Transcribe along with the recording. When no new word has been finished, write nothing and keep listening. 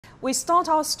We start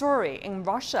our story in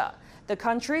Russia. The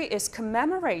country is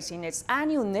commemorating its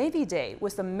annual Navy Day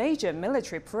with a major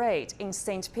military parade in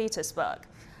Saint Petersburg.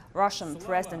 Russian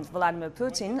President Vladimir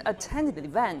Putin attended the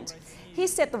event. He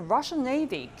said the Russian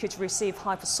Navy could receive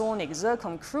hypersonic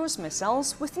Zircon cruise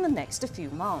missiles within the next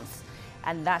few months,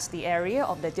 and that the area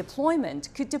of their deployment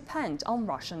could depend on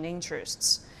Russian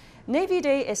interests. Navy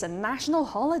Day is a national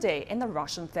holiday in the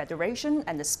Russian Federation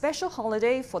and a special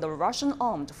holiday for the Russian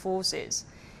Armed Forces.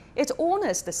 It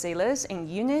honors the sailors in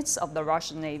units of the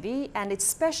Russian Navy and its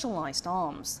specialized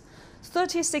arms.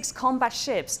 36 combat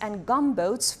ships and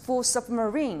gunboats, 4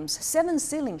 submarines, 7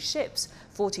 sailing ships,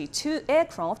 42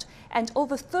 aircraft, and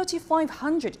over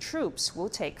 3,500 troops will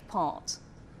take part.